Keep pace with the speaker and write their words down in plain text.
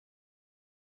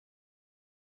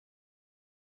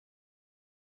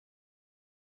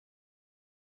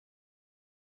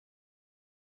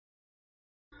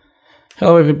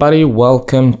Hello everybody,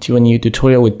 welcome to a new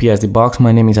tutorial with PSD-Box.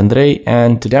 My name is Andrei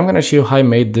and today I'm going to show you how I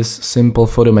made this simple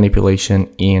photo manipulation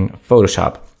in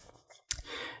Photoshop.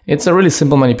 It's a really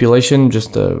simple manipulation,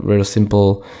 just a very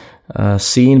simple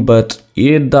scene, but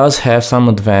it does have some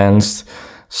advanced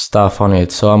stuff on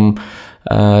it. So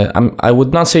I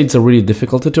would not say it's a really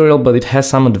difficult tutorial, but it has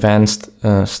some advanced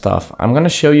stuff. I'm going to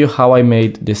show you how I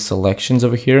made these selections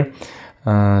over here,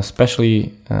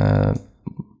 especially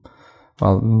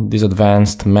this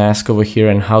advanced mask over here,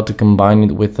 and how to combine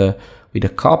it with a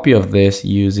copy of this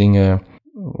using a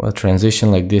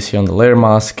transition like this here on the layer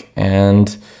mask,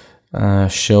 and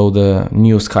show the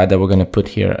new sky that we're going to put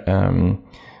here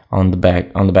on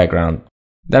the background.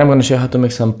 Then I'm going to show you how to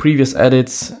make some previous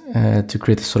edits to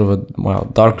create a sort of a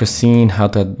darker scene, how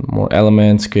to add more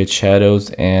elements, create shadows,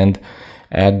 and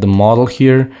add the model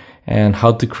here, and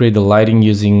how to create the lighting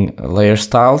using layer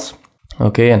styles.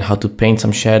 Okay, and how to paint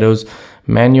some shadows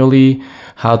manually,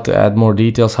 how to add more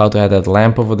details, how to add that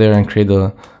lamp over there and create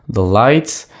the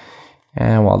lights.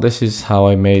 And this is how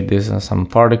I made this, some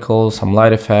particles, some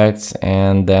light effects,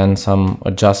 and then some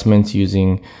adjustments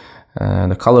using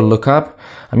the color lookup.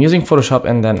 I'm using Photoshop,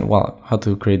 and then how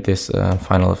to create this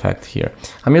final effect here.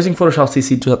 I'm using Photoshop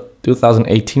CC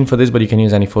 2018 for this, but you can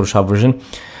use any Photoshop version.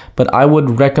 But I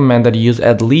would recommend that you use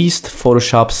at least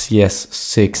Photoshop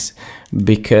CS6,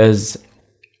 because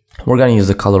we're going to use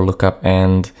the color lookup,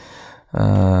 and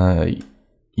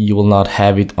you will not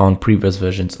have it on previous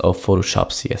versions of Photoshop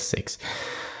CS6.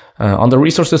 On the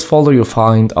resources folder, you'll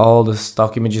find all the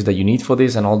stock images that you need for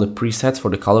this and all the presets for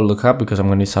the color lookup, because I'm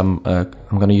going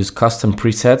to use custom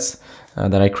presets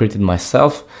that I created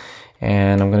myself,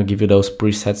 and I'm going to give you those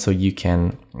presets so you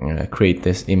can create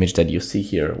this image that you see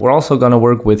here. We're also going to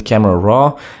work with Camera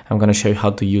Raw. I'm going to show you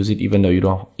how to use it, even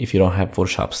though if you don't have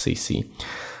Photoshop CC.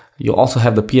 You also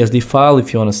have the PSD file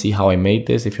if you want to see how I made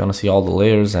this, if you want to see all the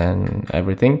layers and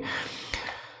everything.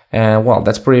 And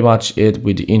that's pretty much it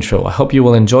with the intro. I hope you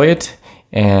will enjoy it,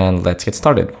 and let's get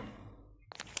started.